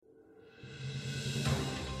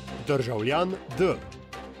Državljan D.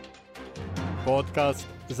 Podcast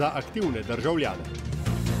za aktivne državljane.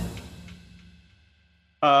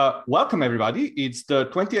 Welcome, everybody. It's the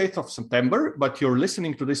 28th of September, but you're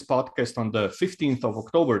listening to this podcast on the 15th of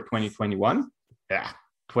October, 2021. Yeah,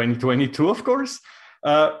 2022, of course.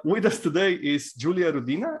 With us today is Julia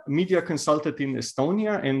Rodina, media consultant in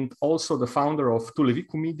Estonia, and also the founder of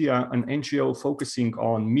Tuleviku Media, an NGO focusing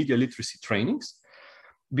on media literacy trainings.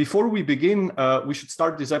 Before we begin, we should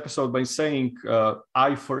start this episode by saying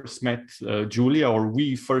I first met Julia, or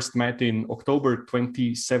we first met in October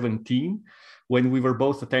 2017, when we were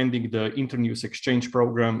both attending the Internews Exchange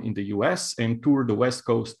program in the US and toured the West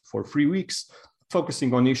Coast for 3 weeks,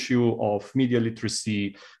 focusing on issue of media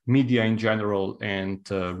literacy, media in general, and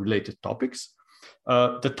related topics.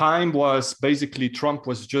 The time was basically Trump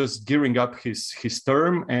was just gearing up his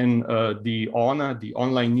term, and the ONA, the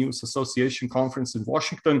Online News Association conference in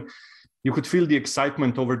Washington, you could feel the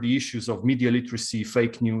excitement over the issues of media literacy,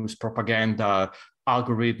 fake news, propaganda,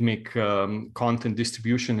 algorithmic content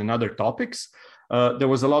distribution, and other topics. There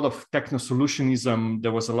was a lot of techno-solutionism.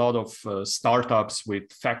 There was a lot of startups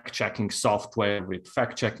with fact-checking software, with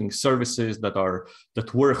fact-checking services that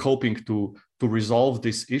were hoping to resolve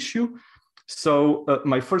this issue. So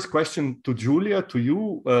my first question to Julia, to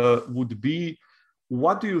you, would be,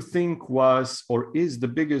 what do you think was or is the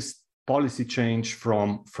biggest policy change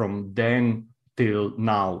from then till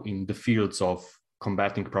now in the fields of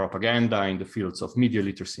combating propaganda, in the fields of media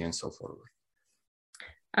literacy, and so forth?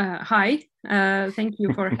 Hi, thank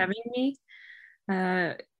you for having me.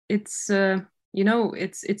 It's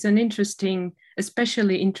an interesting,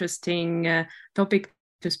 especially interesting topic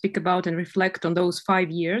to speak about and reflect on those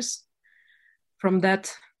 5 years from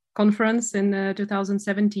that conference in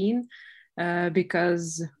 2017,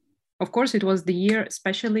 because of course it was the year,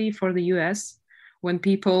 especially for the US, when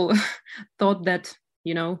people thought that,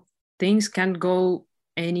 things can't go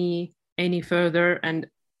any further and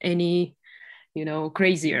any,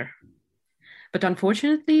 crazier. But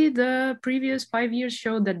unfortunately, the previous 5 years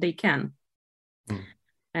showed that they can.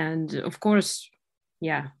 And of course,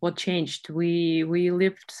 what changed? We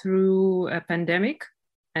lived through a pandemic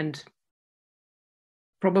and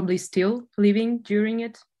probably still living during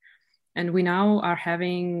it. And we now are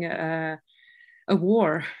having a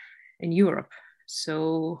war in Europe.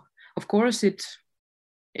 So of course it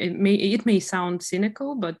may sound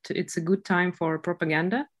cynical, but it's a good time for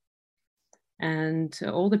propaganda. And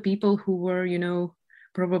all the people who were,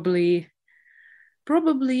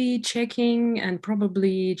 probably checking and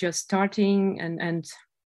probably just starting and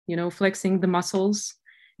flexing the muscles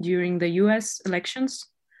during the US elections,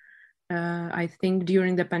 I think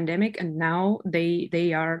during the pandemic, and now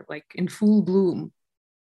they are like in full bloom.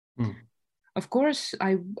 Of course,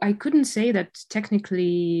 I couldn't say that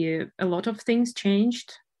technically a lot of things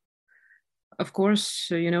changed. Of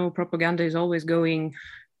course, propaganda is always going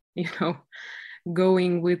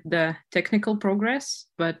with the technical progress,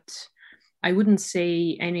 but I wouldn't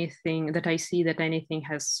say anything that I see that anything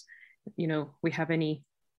has, we have any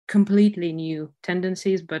completely new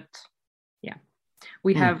tendencies, but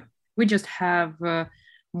we just have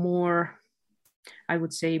more, I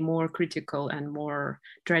would say, more critical and more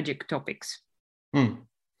tragic topics.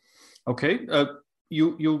 Okay.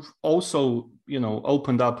 You've also,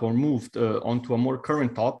 opened up or moved onto a more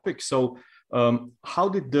current topic. So how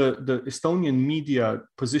did the Estonian media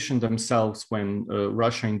position themselves when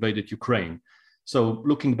Russia invaded Ukraine? So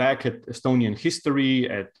looking back at Estonian history,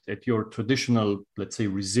 at your traditional, let's say,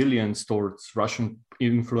 resilience towards Russian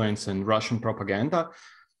influence and Russian propaganda,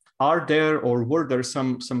 are there or were there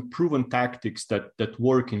some proven tactics that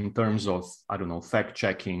work in terms of, I don't know,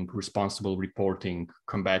 fact-checking, responsible reporting,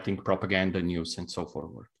 combating propaganda news, and so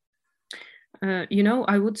forth?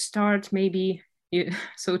 I would start maybe,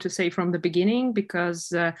 so to say, from the beginning,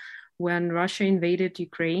 because when Russia invaded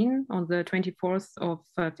Ukraine on the 24th of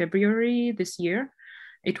February this year,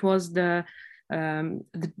 it was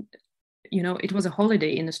it was a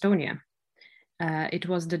holiday in Estonia. It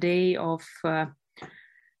was the day of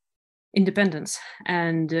independence.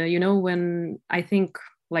 And, when I think,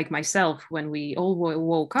 like myself, when we all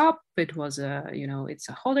woke up, it was it's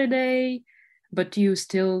a holiday, but you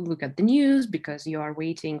still look at the news because you are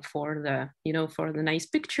waiting for the nice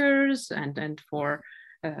pictures and for,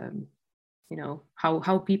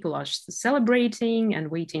 how people are celebrating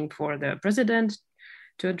and waiting for the president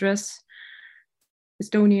to address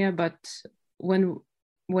Estonia. But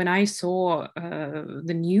when I saw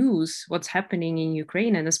the news, what's happening in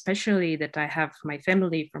Ukraine, and especially that I have my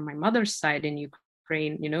family from my mother's side in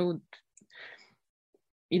Ukraine,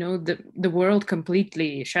 the world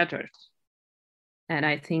completely shattered. And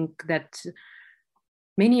I think that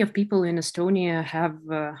many of people in Estonia have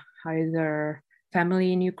either family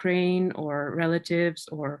in Ukraine or relatives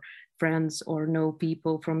or friends or know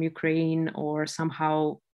people from Ukraine, or somehow,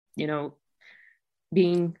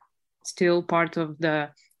 being still part of the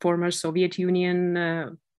former Soviet Union.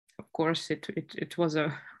 Of course, it was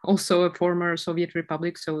also a former Soviet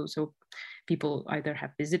republic, so people either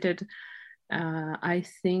have visited. I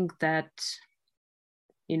think that,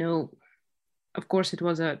 of course, it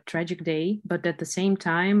was a tragic day, but at the same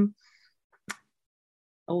time,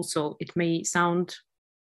 also it may sound,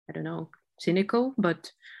 I don't know, cynical, but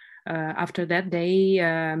after that day,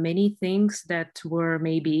 many things that were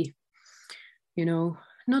maybe,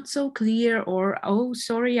 not so clear, or, oh,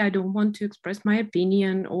 sorry, I don't want to express my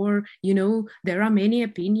opinion, or, there are many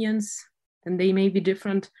opinions and they may be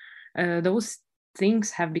different. Those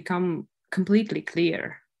things have become completely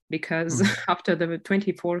clear, because after the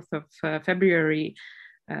 24th of February,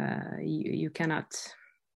 you cannot,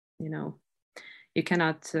 you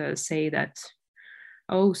cannot say that,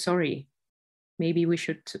 oh, sorry, maybe we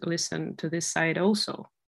should listen to this side also.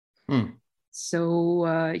 So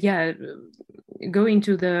going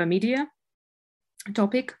to the media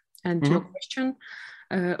topic and your question,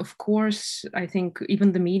 of course, I think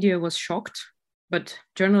even the media was shocked, but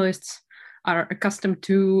journalists are accustomed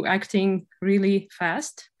to acting really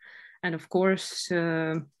fast. And of course,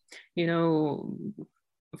 of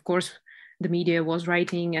course, the media was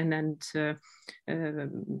writing and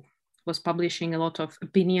was publishing a lot of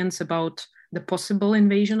opinions about the possible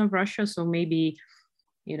invasion of Russia. So maybe,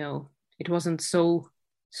 it wasn't so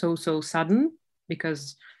sudden,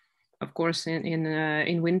 because, of course,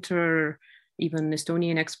 in winter, even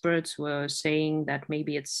Estonian experts were saying that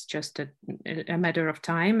maybe it's just a matter of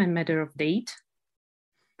time and matter of date.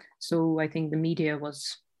 So I think the media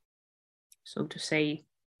was, so to say,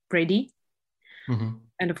 ready.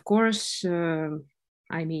 And of course, of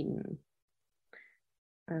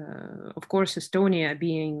course, Estonia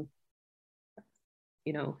being,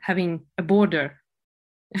 having a border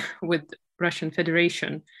with Russian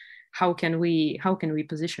Federation, how can we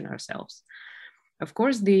position ourselves? Of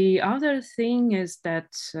course, the other thing is that,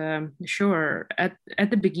 sure, at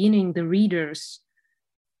the beginning, the readers,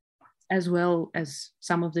 as well as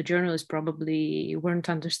some of the journalists, probably weren't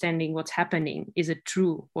understanding what's happening. Is it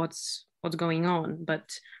true? What's going on?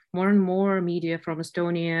 But more and more media from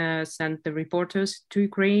Estonia sent the reporters to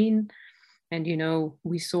Ukraine, and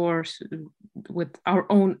we saw with our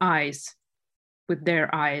own eyes, with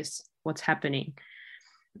their eyes, what's happening.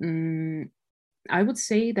 I would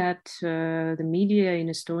say that the media in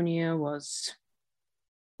Estonia was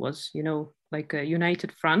like a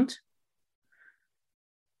united front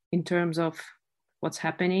in terms of what's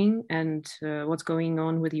happening and what's going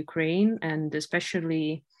on with Ukraine. And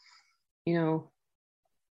especially,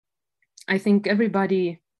 I think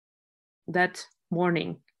everybody that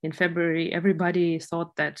morning in February, everybody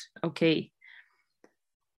thought that, okay,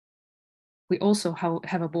 we also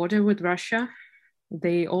have a border with Russia.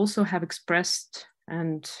 They also have expressed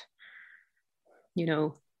and,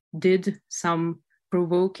 did some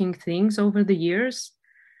provoking things over the years.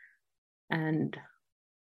 And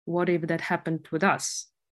what if that happened with us?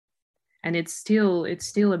 And it's still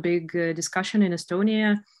a big discussion in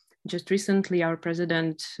Estonia. Just recently, our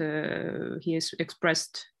president, he has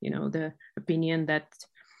expressed, the opinion that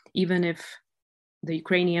even if the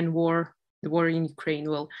Ukrainian war, the war in Ukraine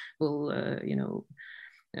will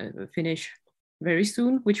finish very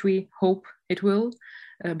soon, which we hope it will,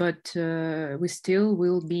 but we still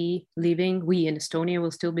will be living, we in Estonia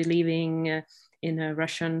will still be living in a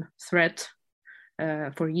Russian threat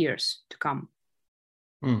for years to come.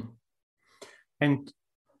 And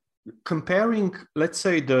comparing, let's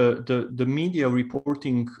say, the media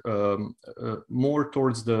reporting more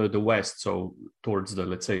towards the West, so towards the,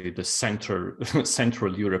 let's say, the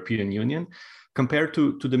Central European Union, compared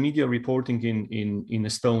to the media reporting in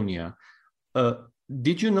Estonia,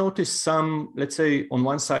 did you notice some, let's say, on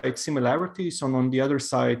one side similarities, and on the other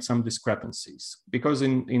side some discrepancies? Because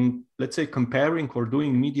in let's say, comparing or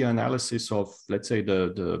doing media analysis of, let's say,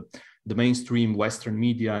 the mainstream Western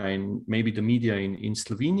media and maybe the media in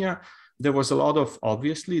Slovenia, there was a lot of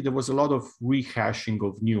rehashing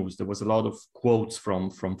of news. There was a lot of quotes from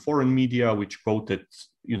foreign media, which quoted,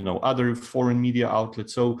 other foreign media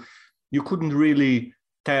outlets. So you couldn't really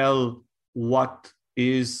tell what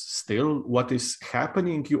is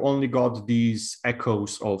happening. You only got these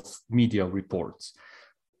echoes of media reports.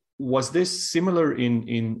 Was this similar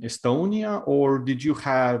in Estonia, or did you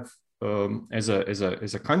have, as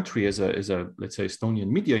a country, as a let's say, Estonian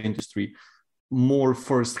media industry, more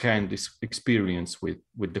first-hand experience with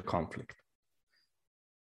the conflict?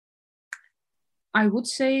 I would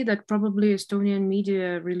say that probably Estonian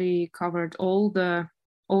media really covered all the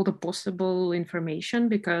possible information,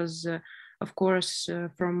 because of course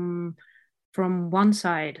from one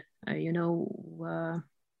side, in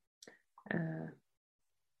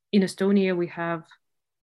Estonia we have,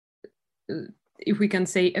 if we can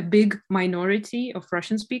say, a big minority of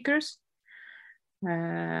Russian speakers.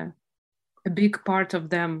 A big part of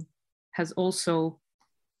them has also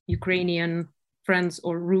Ukrainian friends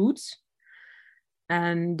or roots.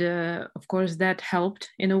 And of course that helped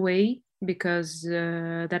in a way, because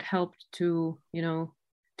that helped to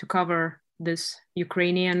cover this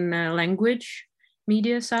Ukrainian language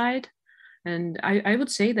media side. And I would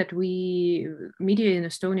say that media in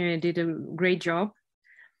Estonia did a great job.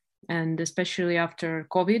 And especially after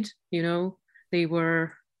COVID, they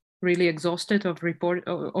were really exhausted of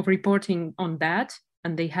reporting on that.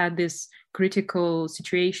 And they had this critical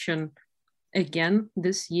situation again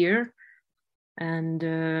this year. And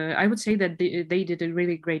I would say that they did a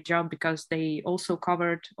really great job, because they also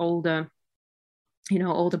covered all the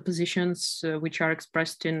positions which are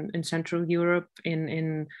expressed in Central Europe,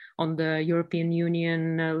 on the European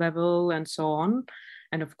Union level, and so on.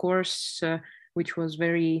 And of course, which was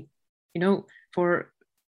very, for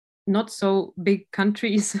not so big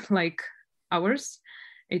countries like ours,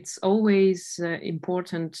 it's always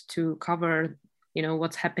important to cover,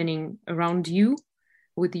 what's happening around you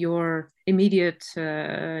with your immediate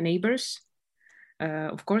neighbors.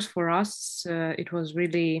 Of course, for us, it was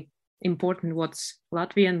really important what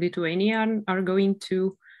Latvia and Lithuania are going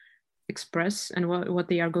to express, and what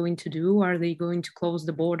they are going to do. Are they going to close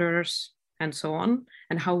the borders and so on?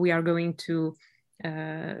 And how we are going to,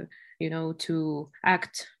 to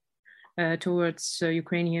act towards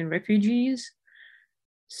Ukrainian refugees.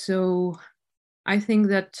 So I think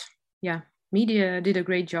that, media did a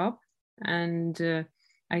great job. And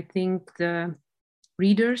I think the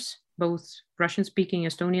readers, both Russian-speaking,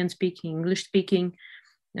 Estonian-speaking, English-speaking,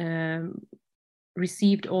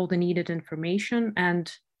 received all the needed information.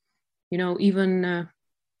 And, even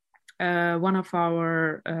one of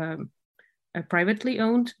our privately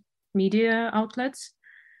owned media outlets,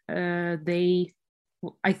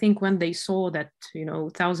 I think when they saw that,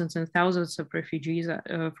 thousands and thousands of refugees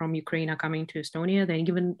from Ukraine are coming to Estonia, they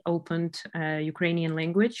even opened a Ukrainian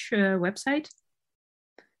language website.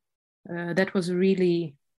 That was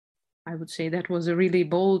really, I would say that was a really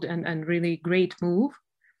bold and really great move.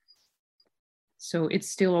 So it's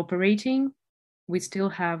still operating. We still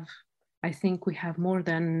have, I think we have more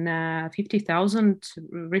than 50,000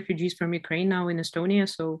 refugees from Ukraine now in Estonia.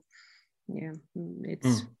 So yeah,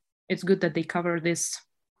 it's good that they cover this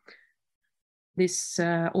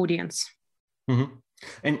audience. Mm-hmm.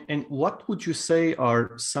 And what would you say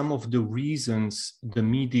are some of the reasons the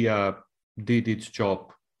media did its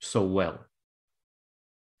job so well?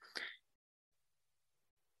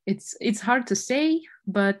 It's hard to say,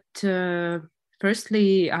 but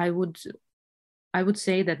firstly, I would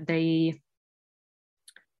say that they,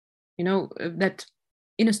 that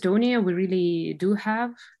in Estonia we really do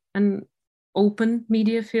have an open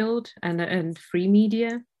media field and free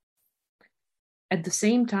media. At the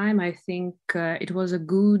same time, I think it was a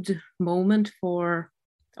good moment for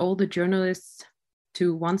all the journalists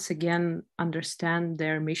to once again understand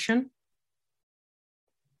their mission.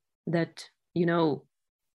 That,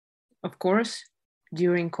 of course,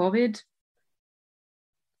 during COVID,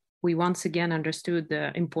 we once again understood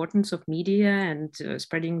the importance of media and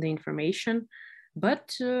spreading the information.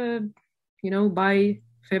 But, by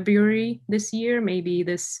February this year, maybe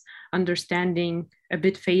this understanding a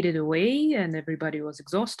bit faded away and everybody was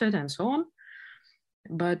exhausted and so on.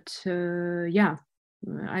 But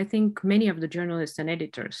I think many of the journalists and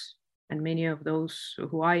editors, and many of those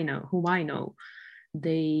whom I know,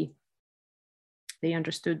 they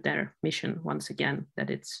understood their mission once again,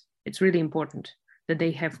 that it's really important, that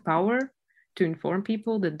they have power to inform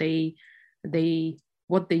people, that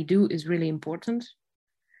what they do is really important.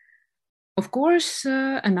 Of course,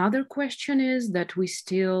 another question is that we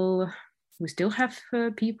still have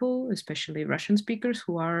people, especially Russian speakers,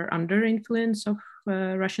 who are under influence of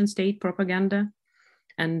Russian state propaganda.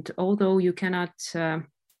 And although you cannot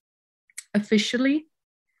officially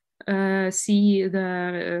see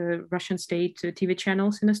the Russian state TV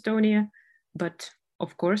channels in Estonia, but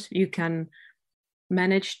of course you can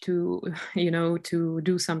manage to, to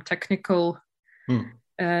do some technical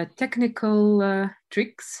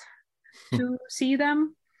tricks to see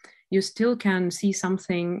them. You still can see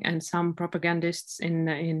something and some propagandists in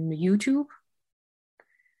YouTube.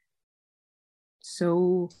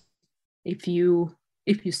 So if you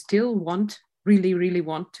still really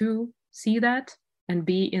want to see that and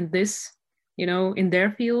be in this, in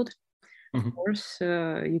their field. Mm-hmm. Of course,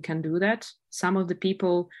 you can do that. Some of the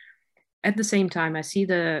people, at the same time, I see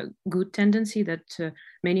the good tendency that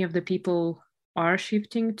many of the people are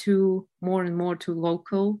shifting to more and more to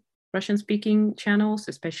local Russian-speaking channels,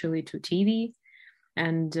 especially to TV.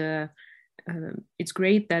 And it's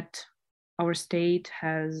great that our state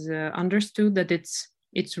has understood that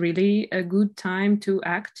it's really a good time to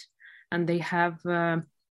act, and they have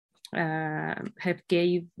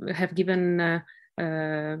given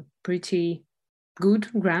pretty good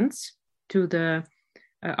grants to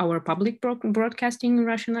our public broadcasting in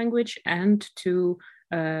Russian language and to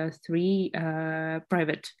 3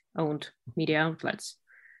 private-owned media outlets,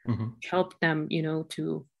 which help them,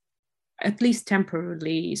 to at least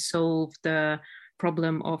temporarily solve the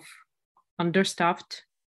problem of understaffed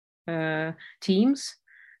teams,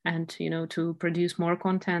 and to produce more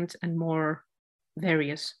content and more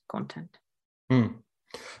various content.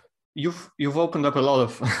 You've opened up a lot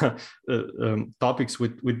of topics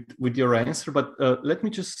with your answer, but let me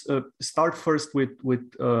just start first with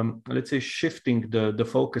let's say shifting the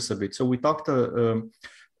focus a bit. So we talked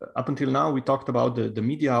up until now, we talked about the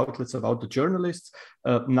media outlets, about the journalists.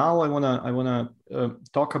 Now I wanna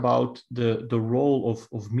talk about the role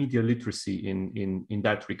of media literacy in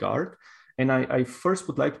that regard. And I first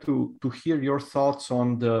would like to hear your thoughts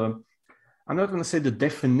on I'm not going to say the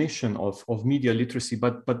definition of media literacy,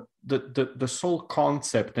 but the sole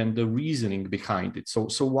concept and the reasoning behind it. So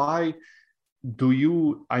why do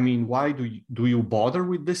you bother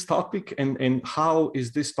with this topic, and how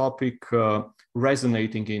is this topic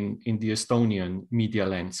resonating in the Estonian media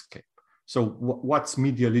landscape? So what's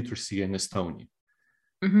media literacy in Estonia?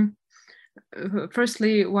 Mm-hmm.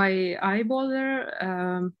 Firstly, why I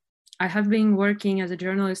bother? I have been working as a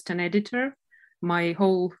journalist and editor my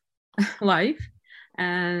whole life,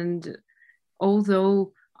 and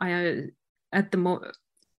although at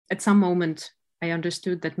some moment I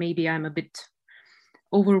understood that maybe I'm a bit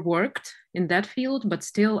overworked in that field, but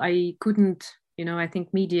still I couldn't, I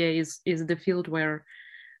think media is the field where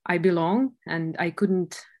I belong, and I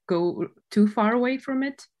couldn't go too far away from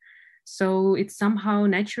it. So it somehow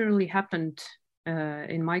naturally happened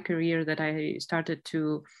in my career that I started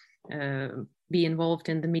to be involved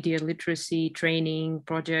in the media literacy training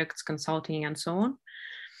projects, consulting, and so on.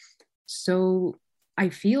 So I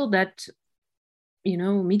feel that,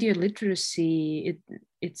 media literacy,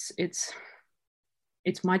 it's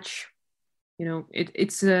much,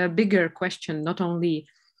 it's a bigger question, not only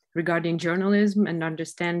regarding journalism and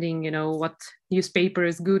understanding, what newspaper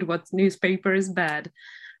is good, what newspaper is bad.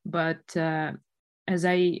 But as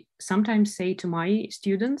I sometimes say to my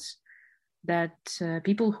students, that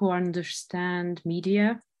people who understand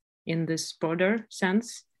media in this broader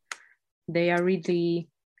sense, they are really,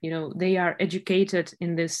 they are educated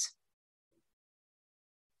in this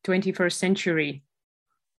 21st century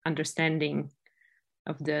understanding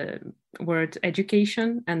of the word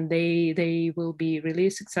education, and they will be really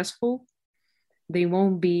successful. They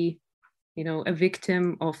won't be, a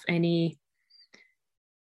victim of any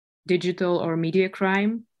digital or media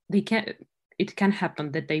crime. It can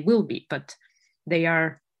happen that they will be, but they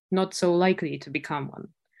are not so likely to become one.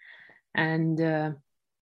 And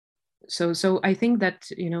so I think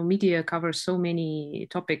that, media covers so many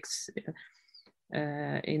topics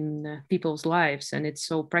in people's lives, and it's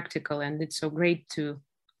so practical, and it's so great to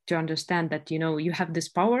understand that, you have this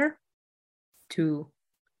power to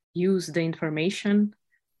use the information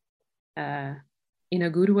in a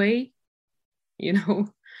good way,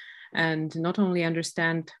 and not only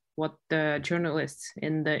understand what the journalists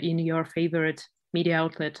in your favorite media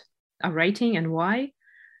outlet are writing and why,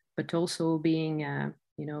 but also being an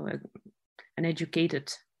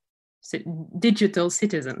educated digital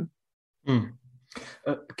citizen.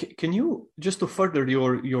 Can you, just to further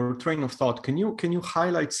your train of thought, can you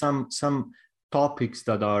highlight some topics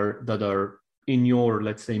that are in your,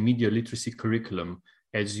 let's say, media literacy curriculum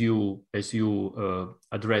as you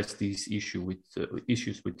address these issues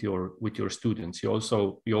with your students? You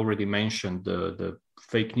already mentioned the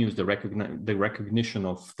fake news, the recognition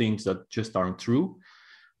of things that just aren't true.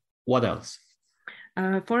 What else?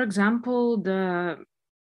 For example, the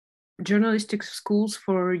journalistic schools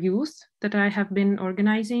for youth that I have been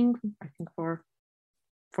organizing, I think for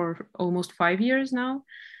almost 5 years now.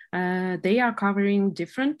 They are covering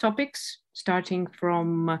different topics, starting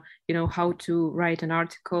from how to write an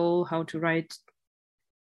article, how to write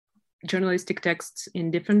journalistic texts in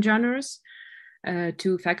different genres,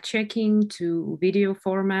 to fact checking, to video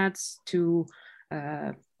formats, to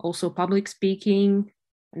also public speaking,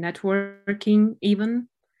 networking, even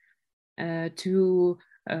to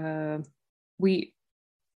we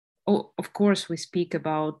of course, we speak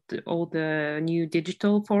about all the new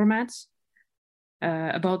digital formats,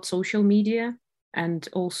 about social media, and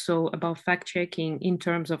also about fact-checking in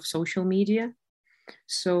terms of social media.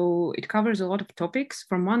 So it covers a lot of topics.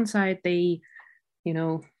 From one side, they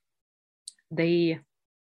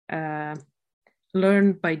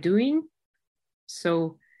learn by doing.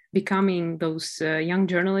 So becoming those young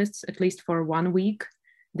journalists, at least for 1 week,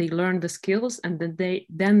 they learn the skills, and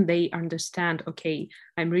then they understand, okay,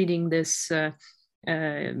 I'm reading this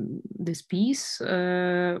piece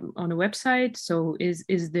on a website. So is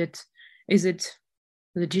it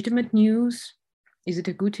legitimate news? Is it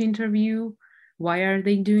a good interview? Why are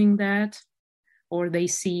they doing that? Or they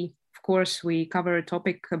see, of course, we cover a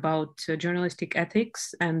topic about journalistic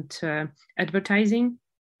ethics and advertising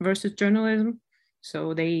versus journalism.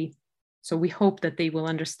 So we hope that they will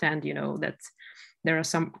understand, that there are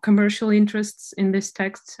some commercial interests in this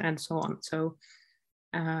text and so on. So,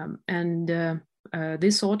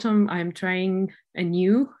 this autumn, I'm trying a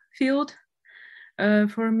new field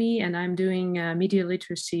for me, and I'm doing a media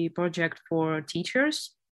literacy project for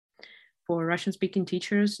teachers, for Russian-speaking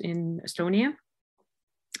teachers in Estonia.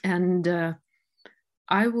 And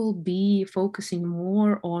I will be focusing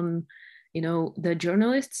more on, the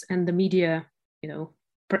journalists and the media,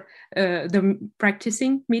 the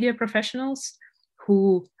practicing media professionals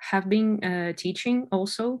who have been teaching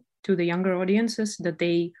also to the younger audiences, that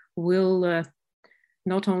they will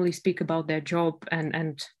not only speak about their job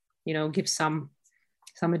and give some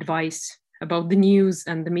advice about the news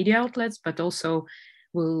and the media outlets, but also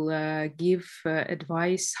will give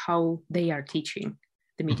advice how they are teaching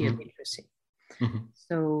the media literacy.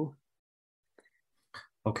 So.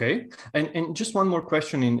 Okay, and just one more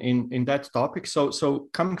question in that topic. So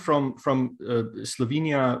coming from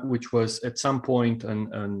Slovenia, which was at some point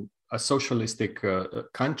a socialistic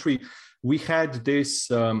country, we had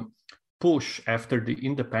this push after the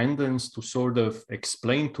independence to sort of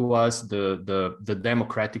explain to us the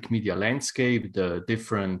democratic media landscape, the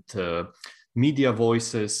different media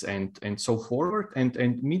voices, and so forward,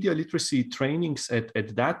 and media literacy trainings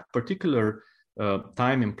at that particular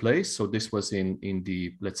time and place. So this was in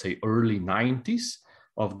the, let's say, early 90s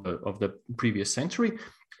of the previous century,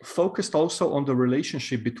 focused also on the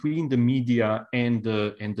relationship between the media and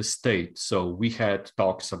the state. So we had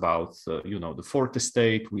talks about the fourth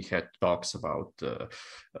estate, we had talks about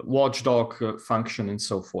watchdog function and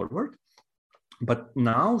so forward. But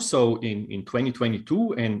now, so in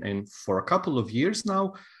 2022 and for a couple of years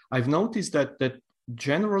now, I've noticed that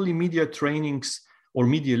generally media trainings or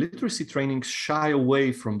media literacy trainings shy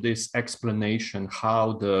away from this explanation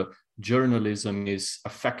how the journalism is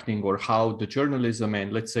affecting, or how the journalism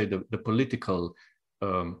and, let's say, the political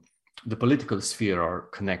sphere are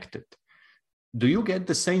connected. Do you get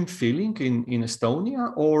the same feeling in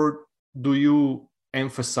Estonia, or do you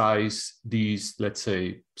emphasize these, let's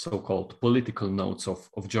say, so-called political notes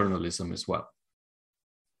of journalism as well?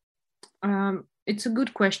 It's a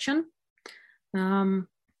good question.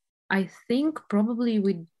 I think probably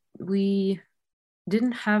we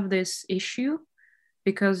didn't have this issue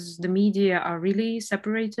because the media are really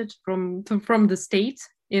separated from the state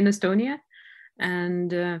in Estonia,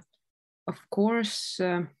 and of course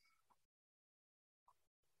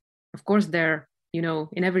there,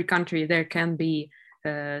 in every country there can be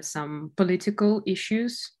some political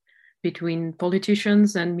issues between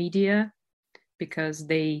politicians and media, because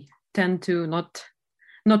they tend to not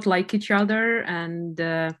like each other, and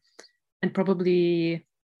probably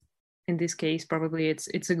in this case, probably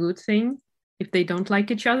it's a good thing if they don't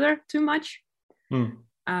like each other too much.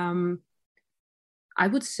 I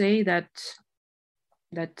would say that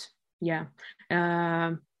yeah.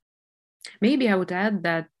 Maybe I would add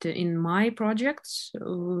that in my projects,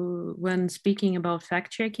 when speaking about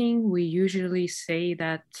fact-checking, we usually say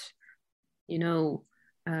that,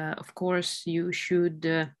 of course, you should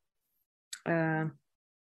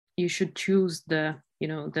choose the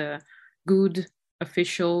good,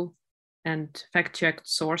 official, and fact-checked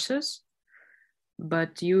sources.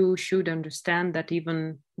 But you should understand that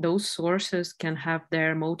even those sources can have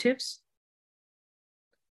their motives.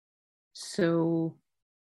 So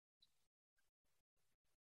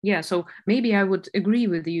yeah, so maybe I would agree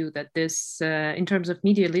with you that this, in terms of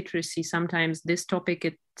media literacy, sometimes this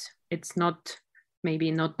topic, it's not,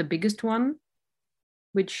 maybe not the biggest one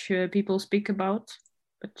which people speak about,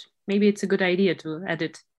 but maybe it's a good idea to add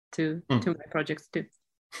it to my projects too.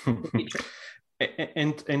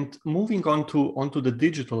 And moving on to the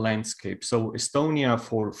digital landscape. So Estonia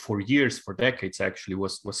for years, for decades actually,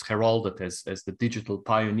 was heralded as the digital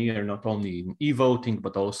pioneer, not only in e-voting,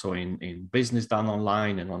 but also in business done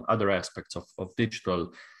online and on other aspects of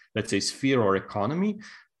digital let's say, sphere or economy.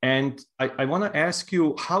 And I want to ask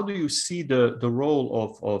you, how do you see the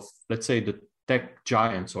role of, let's say, the tech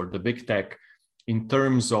giants or the big tech in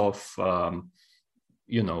terms of,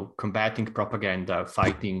 combating propaganda,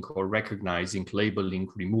 fighting or recognizing, labeling,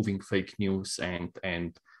 removing fake news,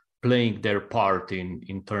 and playing their part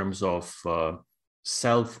in terms of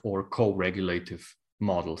self or co-regulative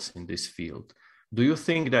models in this field? Do you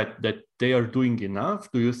think that they are doing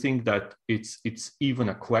enough? Do you think that it's even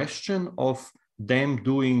a question of them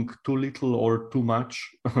doing too little or too much?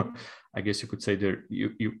 I guess you could say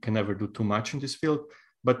you can never do too much in this field.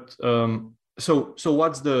 But so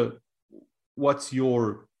what's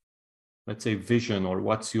your, let's say, vision, or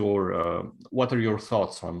what are your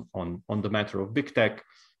thoughts on the matter of big tech,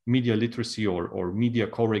 media literacy, or media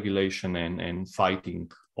co-regulation, and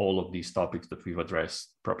fighting all of these topics that we've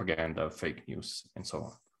addressed: propaganda, fake news, and so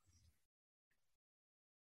on?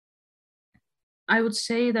 I would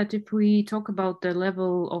say that if we talk about the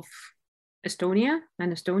level of Estonia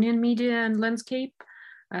and Estonian media and landscape,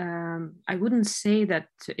 I wouldn't say that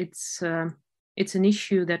it's an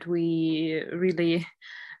issue that we really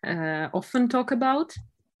often talk about.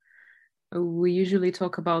 We usually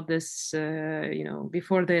talk about this,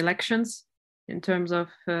 before the elections, in terms of,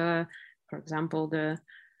 for example, the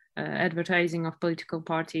advertising of political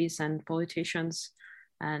parties and politicians,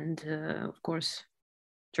 and of course,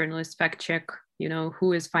 journalists fact check,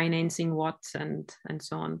 who is financing what, and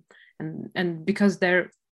so on, and because there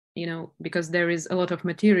is a lot of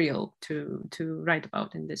material to write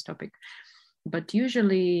about in this topic. But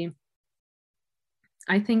usually,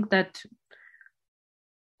 I think that,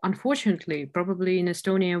 unfortunately, probably in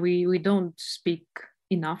Estonia, we don't speak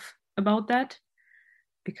enough about that,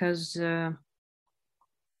 because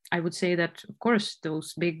I would say that, of course,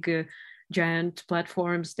 those big giant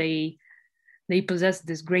platforms, they possess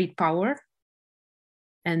this great power,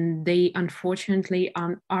 and they unfortunately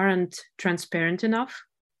aren't transparent enough.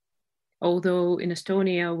 Although in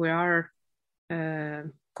Estonia we are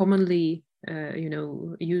commonly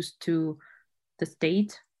used to the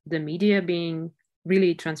state, the media being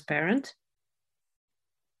really transparent.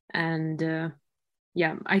 And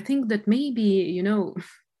I think that maybe,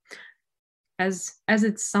 as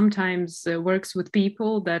it sometimes works with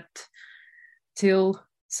people, that till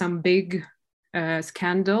some big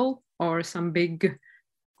scandal or some big,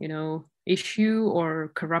 issue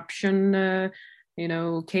or corruption,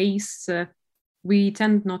 case, we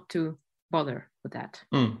tend not to bother with that.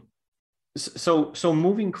 So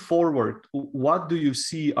moving forward, what do you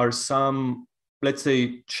see are some, let's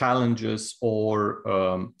say, challenges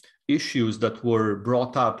or issues that were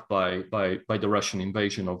brought up by the Russian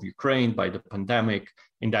invasion of Ukraine, by the pandemic,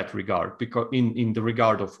 in that regard? Because in the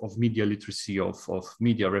regard of media literacy, of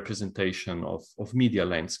media representation, of media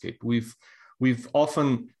landscape, we've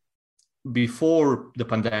often, before the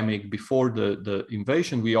pandemic, before the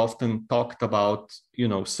invasion, we often talked about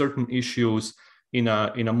certain issues in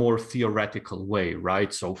a more theoretical way,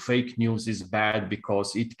 right? So fake news is bad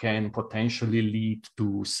because it can potentially lead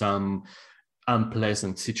to some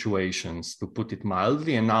unpleasant situations, to put it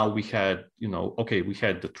mildly. And now we had, we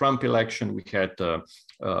had the Trump election, we had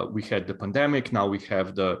the pandemic, now we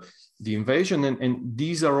have the invasion, and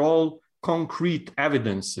these are all concrete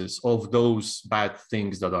evidences of those bad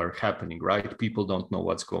things that are happening, right? People don't know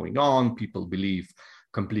what's going on. People believe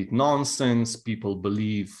complete nonsense. People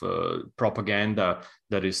believe propaganda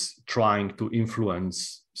that is trying to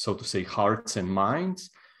influence, so to say, hearts and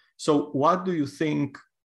minds. So what do you think,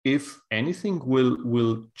 if anything,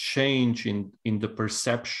 will change in the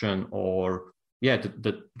perception, or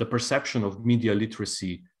the perception of media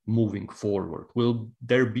literacy moving forward? Will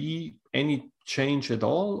there be any change at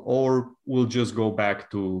all, or we'll just go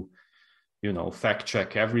back to, fact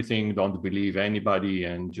check everything, don't believe anybody,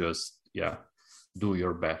 and just, do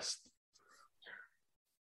your best?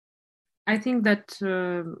 I think that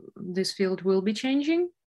this field will be changing,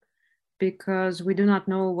 because we do not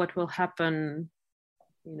know what will happen,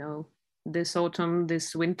 this autumn,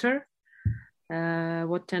 this winter,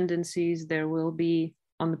 what tendencies there will be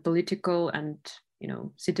on the political and,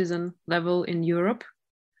 citizen level in Europe,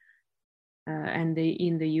 and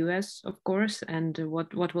in the US, of course, and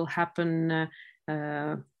what will happen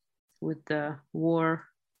with the war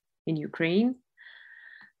in Ukraine.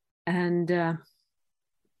 And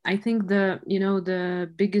I think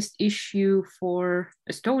the biggest issue for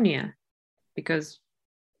Estonia, because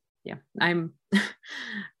I'm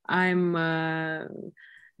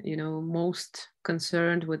most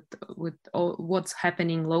concerned with all what's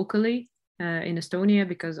happening locally in Estonia,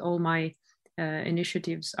 because all my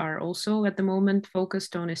initiatives are also at the moment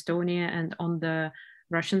focused on Estonia and on the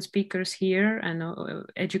Russian speakers here and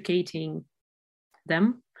educating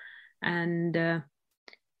them. And I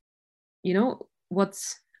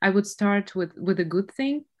would start with a good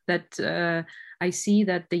thing, that I see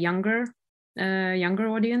that the younger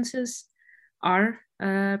audiences are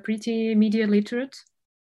pretty media literate.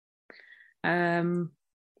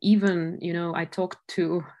 Even I talked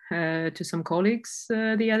to some colleagues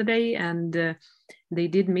the other day, and they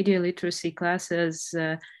did media literacy classes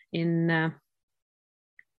in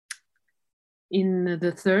the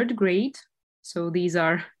 3rd grade. So these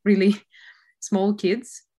are really small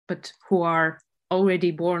kids, but who are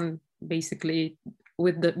already born basically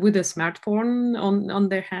with a smartphone on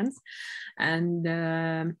their hands. And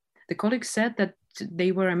the colleagues said that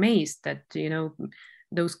they were amazed that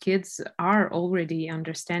those kids are already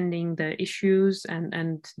understanding the issues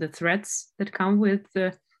and the threats that come with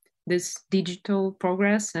this digital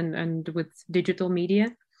progress and with digital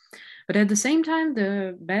media. But at the same time,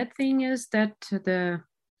 the bad thing is that the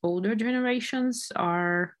older generations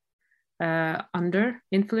are under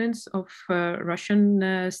influence of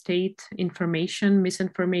Russian state information,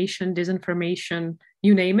 misinformation, disinformation,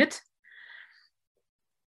 you name it.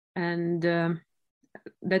 And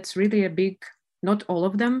that's really a big, not all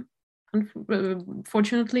of them,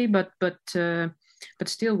 unfortunately, but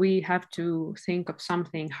still we have to think of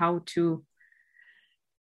something, how to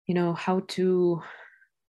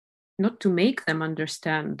not to make them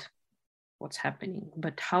understand what's happening,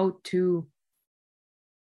 but how to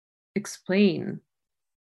explain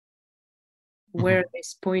where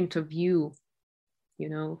this point of view,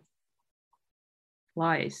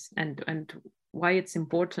 lies, and why it's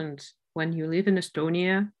important when you live in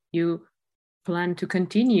Estonia, you plan to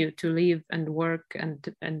continue to live and work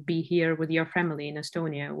and be here with your family in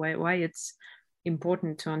Estonia. Why it's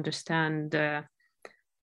important to understand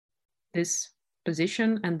this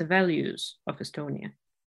position and the values of Estonia.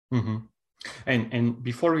 Mm-hmm. And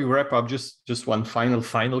before we wrap up, just one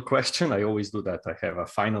final question. I always do that. I have a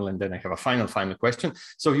final and then I have a final question.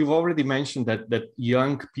 So you've already mentioned that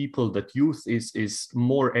young people, that youth is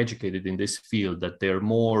more educated in this field, that they're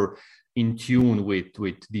more in tune with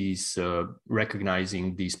these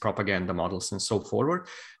recognizing these propaganda models and so forward.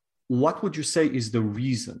 What would you say is the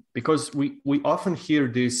reason? Because we often hear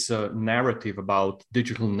this narrative about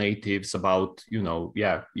digital natives, about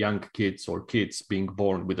young kids or kids being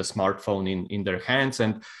born with a smartphone in their hands,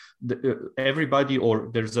 and everybody, or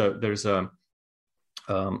there's a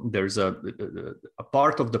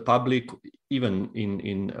part of the public, even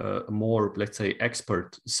in more, let's say,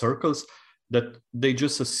 expert circles, that they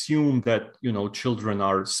just assume that children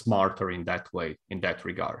are smarter in that way, in that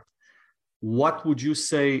regard. What would you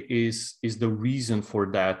say is the reason for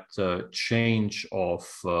that change of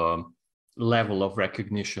level of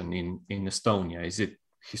recognition in Estonia? Is it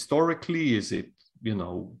historically? Is it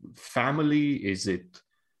family? Is it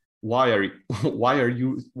why is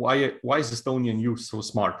Estonian youth so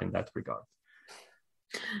smart in that regard?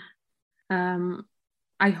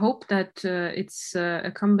 I hope that it's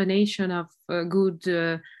a combination of good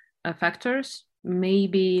factors.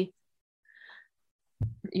 Maybe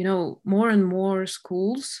more and more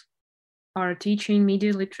schools are teaching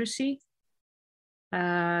media literacy.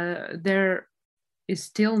 There is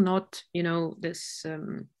still not, this.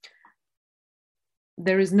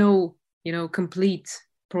 There is no, complete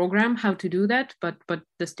program how to do that, but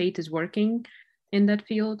the state is working in that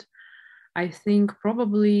field. I think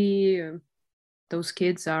probably those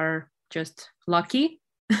kids are just lucky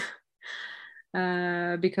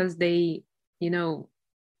because they,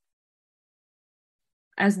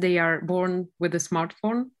 as they are born with a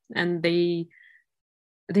smartphone and they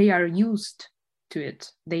are used to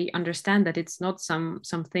it. They understand that it's not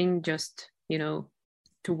something just,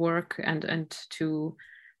 to work and to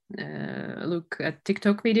look at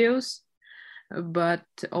TikTok videos, but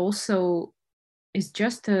also it's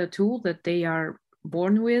just a tool that they are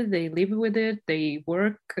born with, they live with it, they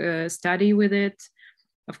work, study with it.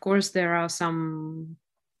 Of course, there are some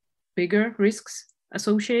bigger risks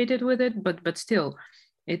associated with it, but still,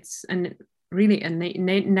 it's really a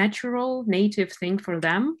natural native thing for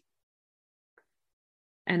them.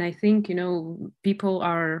 And I think people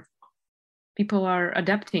are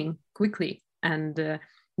adapting quickly, and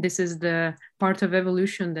this is the part of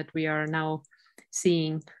evolution that we are now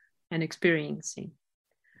seeing and experiencing.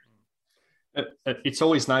 It's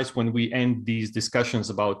always nice when we end these discussions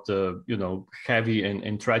about heavy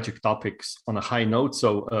and tragic topics on a high note.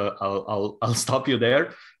 So I'll stop you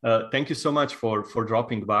there. Thank you so much for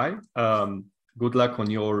dropping by. Good luck on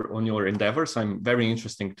your endeavors. I'm very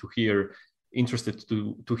interested to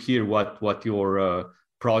hear what your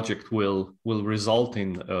project will result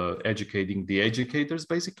in educating the educators,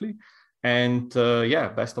 basically. And yeah,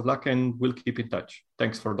 best of luck, and we'll keep in touch.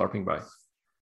 Thanks for dropping by.